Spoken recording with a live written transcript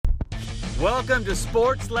Welcome to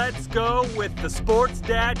Sports Let's Go with the Sports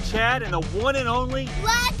Dad Chad and the one and only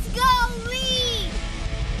Let's Go Reed!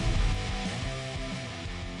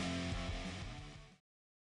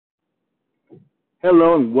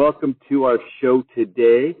 Hello and welcome to our show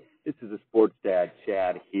today. This is the Sports Dad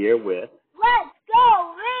Chad here with Let's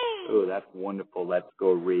Go Reed! Oh, that's wonderful. Let's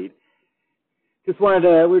go read.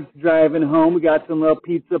 We're just driving home. We got some little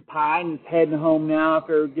pizza pie and just heading home now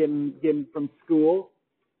after getting from school.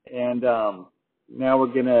 And now we're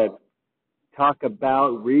going to talk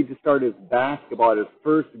about Reed just started his basketball at his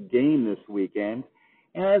first game this weekend.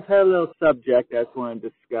 And I just had a little subject I just want to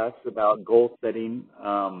discuss about goal setting.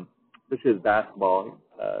 This is basketball.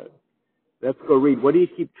 Let's go Reed. What do you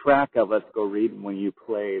keep track of, Let's go Reed, when you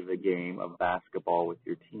play the game of basketball with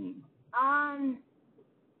your team?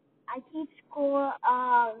 I keep score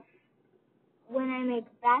of when I make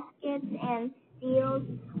baskets and steals,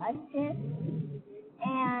 assists,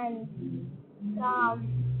 and blocks.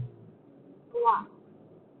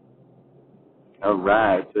 All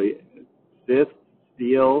right. So assists,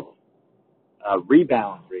 steals,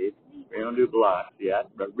 rebounds, Reed. We don't do blocks yet,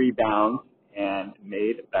 but rebounds and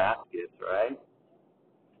made baskets, right?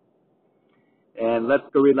 And Let's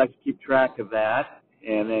go Reed likes to keep track of that,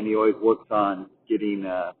 and then he always works on getting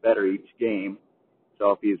better each game.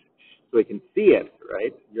 So he can see it,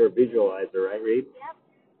 right? You're a visualizer, right, Reed? Yep.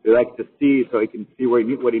 So he likes to see so he can see what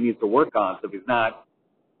he needs to work on. So if he's not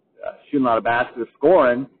shooting a lot of baskets or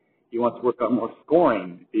scoring, he wants to work on more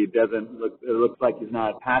scoring. If it looks like he's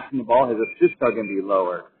not passing the ball, his assists are going to be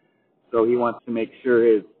lower. So he wants to make sure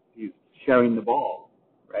he's sharing the ball,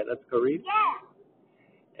 right? Let's go Reed. Yeah.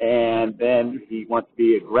 And then he wants to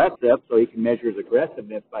be aggressive, so he can measure his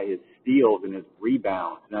aggressiveness by his steals and his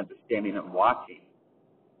rebounds, not just standing and watching.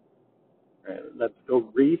 All right, let's go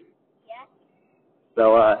Reed. Yes.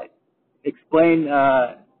 So explain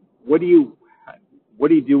what do you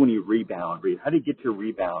do when you rebound, Reed? How do you get your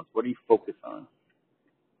rebounds? What do you focus on?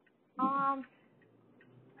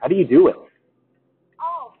 How do you do it?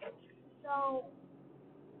 So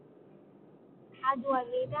how do I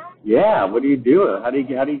rebound? Yeah, what do you do? How do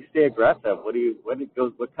you stay aggressive? What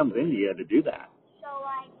comes into you to do that? So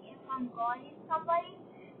like if I'm guarding somebody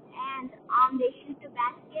and they shoot the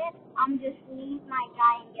basket, just leave my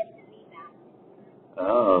guy and get the rebound.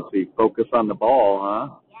 Oh, so you focus on the ball, huh?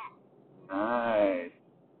 Yeah. Nice.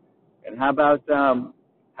 And how about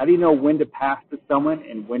how do you know when to pass to someone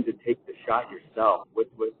and when to take the shot yourself? What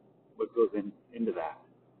goes into that?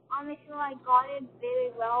 If you got it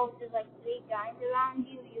very well, there's like 3 guys around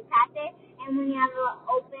you, you pass it, and when you have an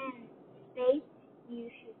open space, you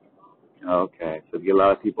shoot the ball. Okay, so if you get a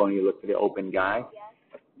lot of people and you look for the open guy?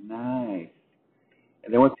 Yes. Nice.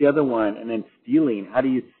 And then what's the other one? And then stealing. How do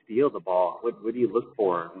you steal the ball? What do you look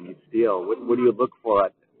for when you steal? What do you look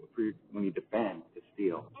for when you defend to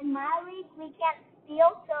steal? In my league, we can't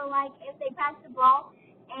steal, so like if they pass the ball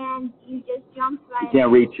and you just jump right You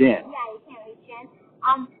can't reach in. Yeah, you can't reach in.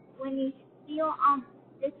 When you steal,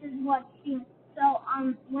 this is what steal. So,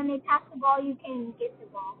 when they pass the ball, you can get the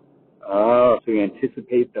ball. Oh, so you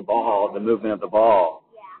anticipate the ball, the movement of the ball.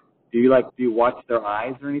 Yeah. Do you watch their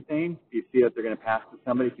eyes or anything? Do you see that they're going to pass to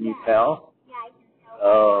somebody? Can you tell? Yeah, I can tell.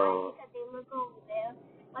 Oh. Because they look over there.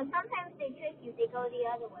 But sometimes they trick you. They go the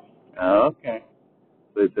other way. Oh, okay.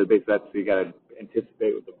 So basically, you got to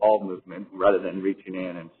anticipate with the ball movement rather than reaching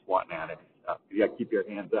in and swatting at it and stuff. You got to keep your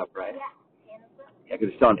hands up, right? Yeah. Yeah,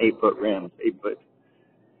 because it's on 8-foot rims, 8 foot.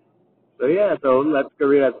 So yeah, so Let's go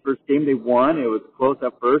Reed. That's the first game they won. It was close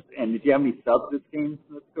at first. And did you have any subs this game?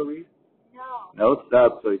 Let's go Reed. No. No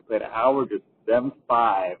subs. So he played an hour, just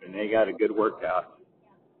 7-5, and they got a good workout.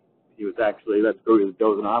 He was actually Let's go Reed was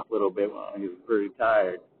dozing off a little bit while he was pretty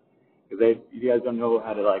tired. Because you guys don't know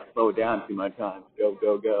how to slow down too much on go,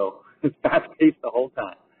 go, go. It's fast paced the whole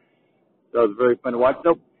time. So it was very fun to watch.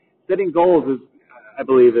 So setting goals is, I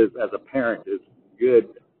believe, as a parent, is good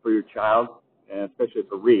for your child, and especially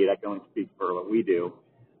for Reed. I can only speak for what we do,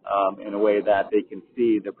 in a way that they can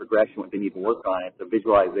see the progression, what they need to work on. It's a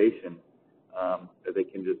visualization that they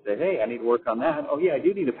can just say, hey, I need to work on that. Oh, yeah, I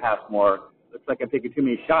do need to pass more. Looks like I'm taking too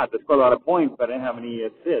many shots. I scored a lot of points, but I didn't have any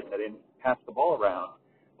assists. I didn't pass the ball around.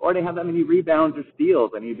 Or I didn't have that many rebounds or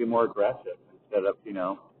steals. I need to be more aggressive instead of,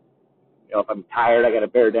 if I'm tired, I got to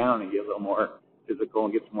bear down and get a little more physical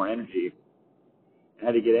and get some more energy. And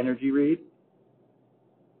how do you get energy, Reed?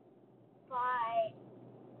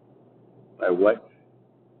 By what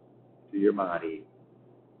to your body?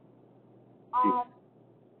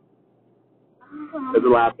 That's the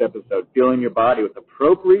last episode. Filling your body with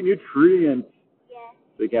appropriate nutrients. Yeah.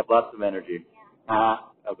 So you can have lots of energy. Yeah.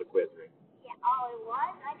 That was a quiz, Reed. Yeah. Oh, it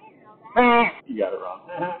was? I didn't know that. You got it wrong.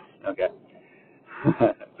 Okay.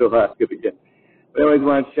 So that's good again. But I always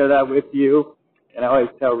want to share that with you. And I always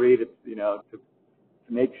tell Reed, it's, to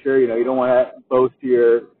make sure, you don't want to boast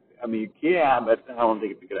you can, but I don't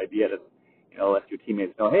think it's a good idea to, let your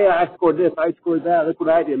teammates know, hey, I scored this, I scored that, look what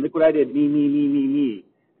I did, me.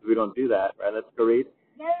 We don't do that, right? Let's go, Reed.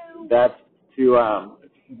 No. That's to,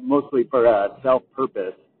 mostly for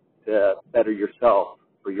self-purpose, to better yourself,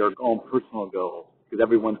 for your own personal goals, because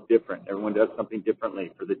everyone's different. Everyone does something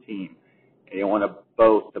differently for the team. And you don't want to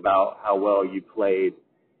boast about how well you played.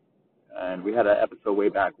 And we had an episode way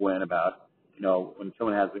back when about, when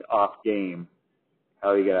someone has an off game,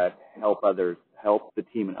 how you got to help others, help the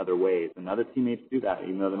team in other ways. And other teammates do that.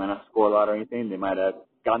 Even though they might not score a lot or anything, they might have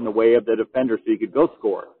gotten in the way of the defender so you could go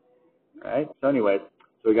score. Right? So anyways,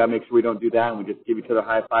 we got to make sure we don't do that, and we just give each other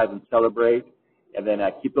high fives and celebrate. And then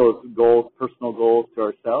keep those goals, personal goals, to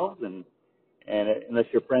ourselves. And unless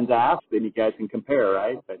your friends ask, then you guys can compare,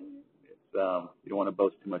 right? But it's, you don't want to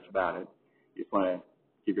boast too much about it. You just want to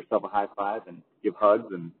give yourself a high five and give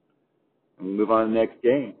hugs and move on to the next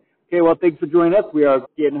game. Okay, well, thanks for joining us. We are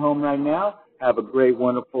getting home right now. Have a great,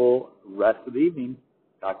 wonderful rest of the evening.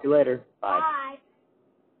 Talk to you later. Bye. Bye.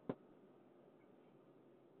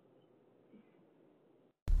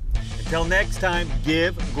 Until next time,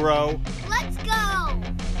 give, grow,